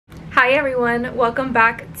Hi everyone, welcome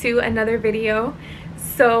back to another video.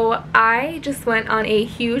 So I just went on a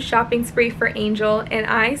huge shopping spree for Angel and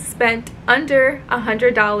I spent under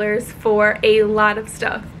 $100 for a lot of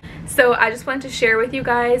stuff. So I just wanted to share with you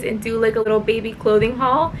guys and do like a little baby clothing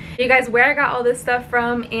haul. You guys, where I got all this stuff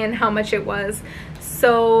from and how much it was.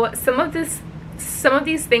 So some of these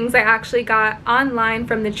things I actually got online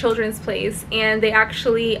from The Children's Place, and they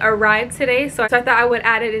actually arrived today, so I thought I would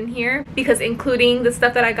add it in here because including the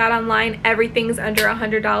stuff that I got online, everything's under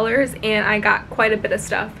 $100 and I got quite a bit of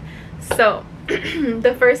stuff. So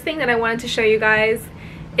the first thing that I wanted to show you guys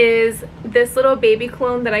is this little baby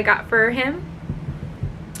clone that I got for him.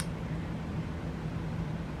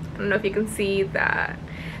 I don't know if you can see that.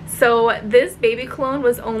 So this baby clone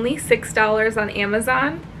was only $6 on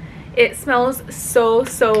Amazon. It smells so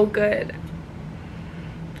good.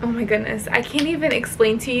 Oh my goodness, I can't even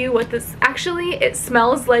explain to you what this actually, it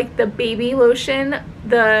smells like the baby lotion,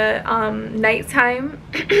 the nighttime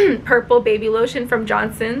purple baby lotion from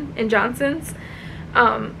Johnson & Johnson's,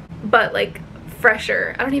 but like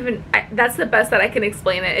fresher. That's the best that I can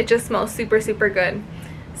explain it. It just smells super good.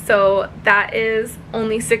 So that is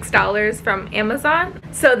only $6 from Amazon.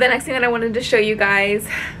 So the next thing that I wanted to show you guys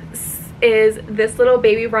is this little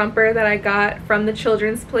baby romper that I got from The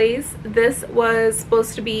Children's Place. This was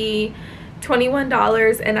supposed to be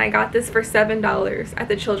 $21 and I got this for $7 at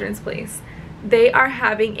The Children's Place. They are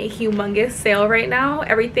having a humongous sale right now.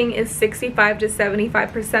 Everything is 65 to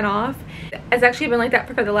 75% off. It's actually been like that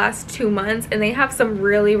for the last 2 months, and they have some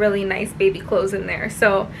really nice baby clothes in there.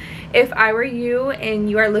 So if I were you and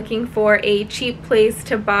you are looking for a cheap place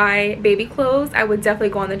to buy baby clothes, I would definitely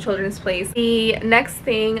go on The Children's Place. The next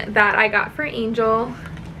thing that I got for Angel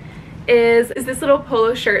is this little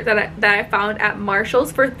polo shirt that I found at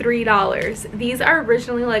Marshall's for $3. These are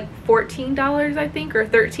originally like $14 I think, or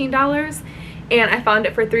 $13, and I found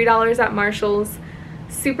it for $3 at Marshall's.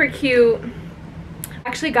 Super cute. I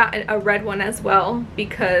actually got a red one as well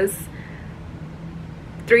because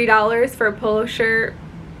 $3 for a polo shirt,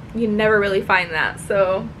 you never really find that,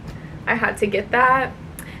 so I had to get that.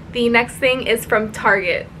 The next thing is from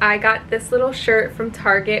Target. I got this little shirt from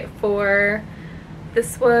Target for,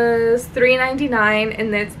 this was $3.99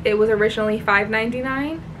 and it was originally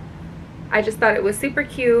 $5.99. I just thought it was super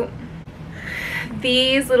cute.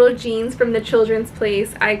 These little jeans from The Children's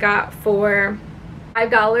Place I got for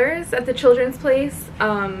 $5 at The Children's Place.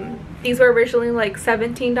 These were originally like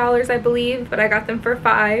 $17 I believe, but I got them for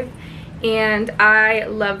 $5 and I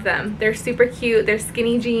love them. They're super cute. They're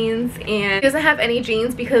skinny jeans, and he doesn't have any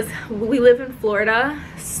jeans because we live in Florida,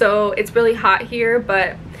 so it's really hot here,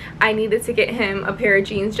 but I needed to get him a pair of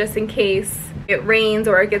jeans just in case it rains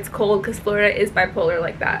or it gets cold, because Florida is bipolar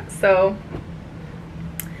like that. So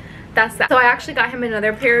that's that. So I actually got him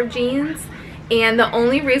another pair of jeans, and the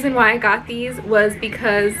only reason why I got these was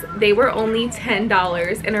because they were only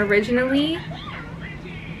 $10 and originally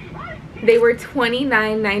they were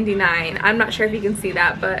 $29.99. I'm not sure if you can see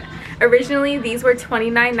that, but originally these were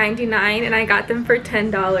 $29.99 and I got them for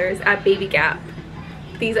 $10 at Baby Gap.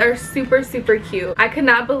 These are super cute. I could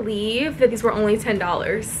not believe that these were only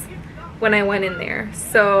 $10 when I went in there.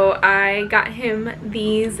 So I got him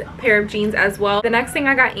these pair of jeans as well. The next thing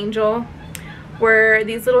I got Angel were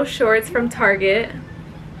these little shorts from Target.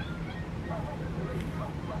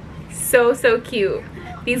 So cute.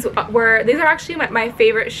 These are actually my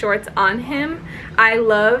favorite shorts on him. I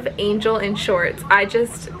love Angel in shorts. I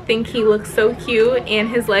just think he looks so cute and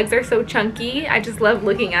his legs are so chunky. I just love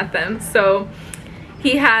looking at them. So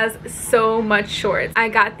he has so much shorts. I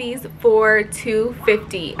got these for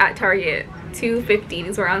 $2.50 at Target. $2.50.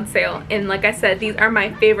 These were on sale, and like I said, these are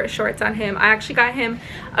my favorite shorts on him. I actually got him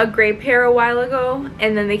a gray pair a while ago,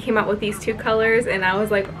 and then they came out with these 2 colors, and I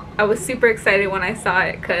was super excited when I saw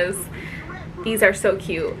it because these are so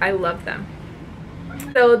cute. I love them.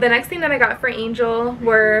 So the next thing that I got for Angel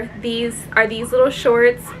were these little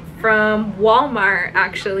shorts from Walmart.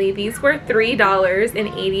 Actually, these were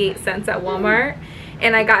 $3.88 at Walmart,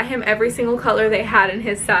 and I got him every single color they had in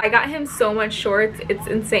his size. I got him so much shorts, it's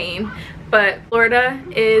insane. But Florida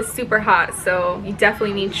is super hot, so you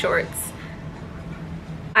definitely need shorts.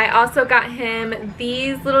 I also got him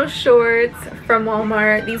these little shorts from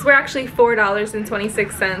Walmart. These were actually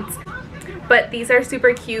 $4.26. But these are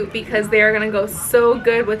super cute because they are gonna go so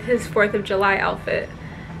good with his 4th of July outfit.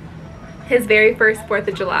 His very first 4th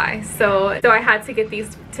of July. So I had to get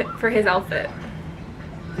these for his outfit.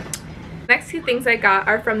 Next 2 things I got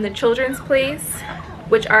are from The Children's Place,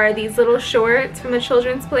 which are these little shorts from The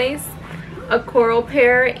Children's Place. A coral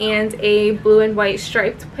pair and a blue and white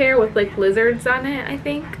striped pair with like lizards on it, I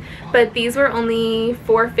think. but these were only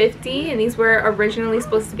 $4.50, and these were originally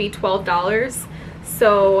supposed to be $12.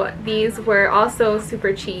 So these were also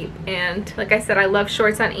super cheap, and like I said, I love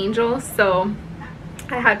shorts on Angel, so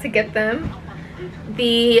I had to get them.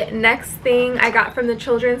 The next thing I got from the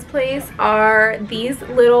Children's Place are these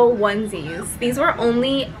little onesies. These were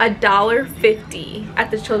only $1.50 at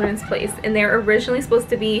the Children's Place, and they're originally supposed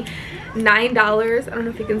to be $9. I don't know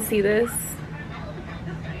if you can see this.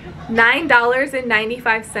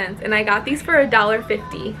 $9.95, and I got these for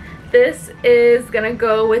 $1.50. This is gonna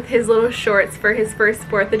go with his little shorts for his first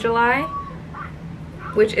 4th of July,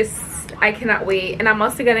 which is, I cannot wait. And I'm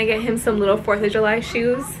also gonna get him some little 4th of July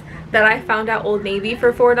shoes that I found at Old Navy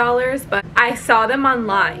for $4, but I saw them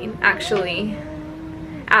online actually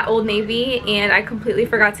at Old Navy, and I completely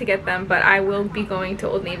forgot to get them, but I will be going to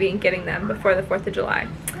Old Navy and getting them before the 4th of July.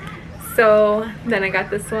 So then I got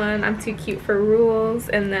this one, I'm Too Cute for Rules,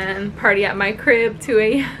 and then Party at My Crib, 2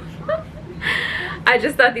 a.m. I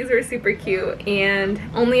just thought these were super cute, and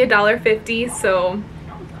only $1.50, so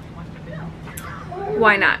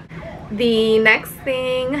why not? The next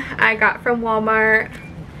thing I got from Walmart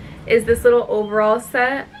is this little overall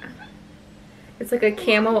set. It's like a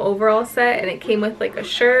camo overall set, and it came with like a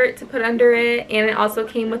shirt to put under it, and it also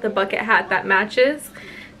came with a bucket hat that matches.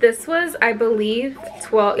 This was, I believe,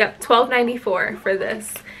 $12.94 for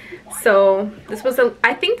this. So this was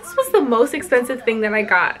I think this was the most expensive thing that I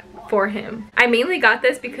got for him. I mainly got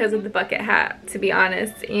this because of the bucket hat, to be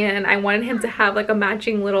honest, and I wanted him to have like a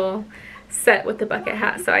matching little set with the bucket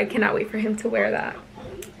hat, so I cannot wait for him to wear that.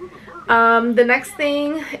 The next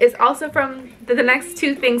thing is also from, the next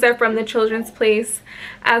two things are from the Children's Place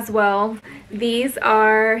as well. These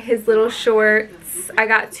are his little shorts. I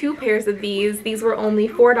got 2 pairs of these. These were only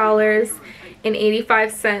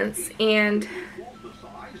 $4.85, and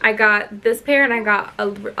I got this pair and I got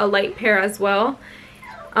a light pair as well.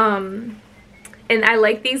 And I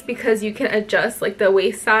like these because you can adjust like the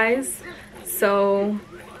waist size, so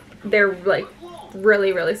they're like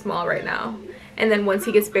really small right now, and then once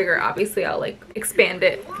he gets bigger, obviously I'll like expand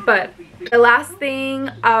it. But the last thing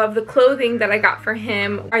of the clothing that I got for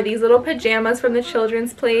him are these little pajamas from the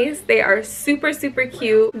Children's Place. They are super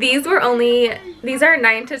cute. These are 9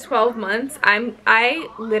 to 12 months. I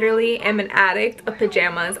literally am an addict of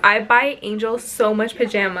pajamas. I buy Angel so much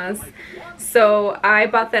pajamas, so I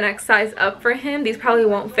bought the next size up for him. These probably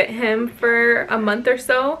won't fit him for a month or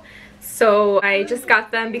so, so I just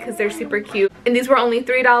got them because they're super cute. And these were only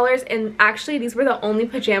 $3, and actually these were the only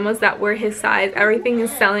pajamas that were his size. Everything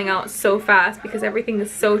is selling out so fast because everything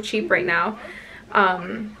is so cheap right now.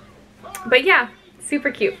 But yeah,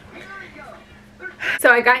 super cute.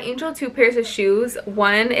 So I got Angel 2 pairs of shoes.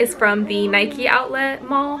 One is from the Nike outlet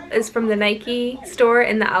mall, is from the Nike store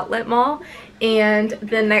in the outlet mall, and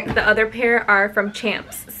the other pair are from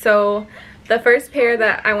Champs. So the first pair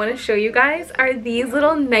that I want to show you guys are these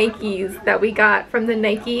little Nikes that we got from the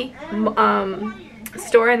Nike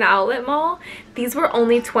store in the outlet mall. These were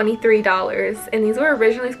only $23, and these were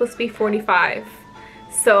originally supposed to be $45.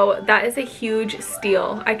 So that is a huge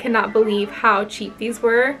steal. I cannot believe how cheap these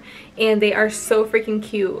were, and they are so freaking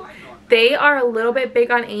cute. They are a little bit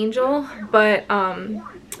big on Angel, but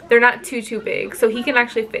they're not too big, so he can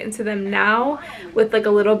actually fit into them now with like a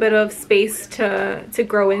little bit of space to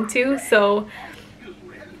grow into. So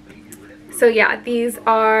yeah, these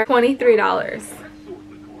are $23.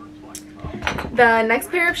 The next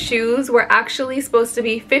pair of shoes were actually supposed to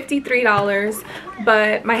be $53,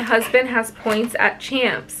 but my husband has points at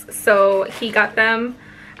Champs, so he got them.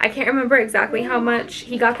 I can't remember exactly how much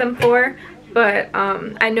he got them for, but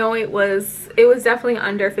I know it was definitely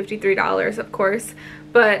under $53, of course.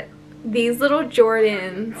 But these little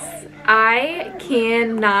Jordans, I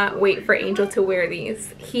cannot wait for Angel to wear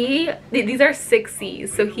these. These are 6Cs,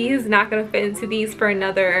 so he is not going to fit into these for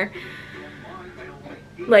another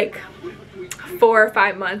like 4 or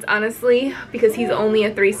 5 months, honestly, because he's only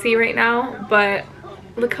a 3C right now. But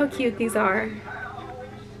look how cute these are.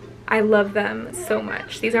 I love them so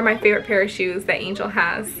much. These are my favorite pair of shoes that Angel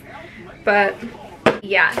has. But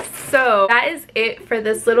yeah, so that is it for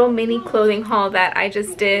this little mini clothing haul that I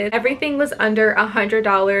just did. Everything was under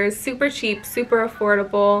 $100, super cheap, super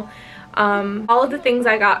affordable. All of the things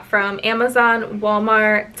I got from Amazon,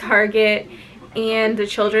 Walmart, Target, and the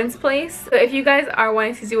Children's Place. So if you guys are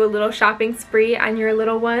wanting to do a little shopping spree on your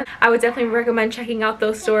little one, I would definitely recommend checking out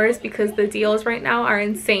those stores because the deals right now are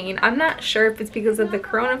insane. I'm not sure if it's because of the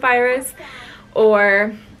coronavirus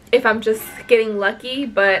or if I'm just getting lucky,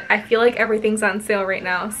 but I feel like everything's on sale right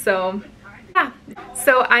now. So yeah,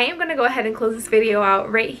 so I am going to go ahead and close this video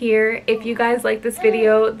out right here. If you guys like this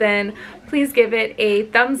video, then please give it a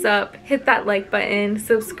thumbs up, hit that like button,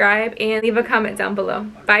 subscribe, and leave a comment down below.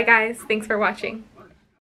 Bye guys, thanks for watching.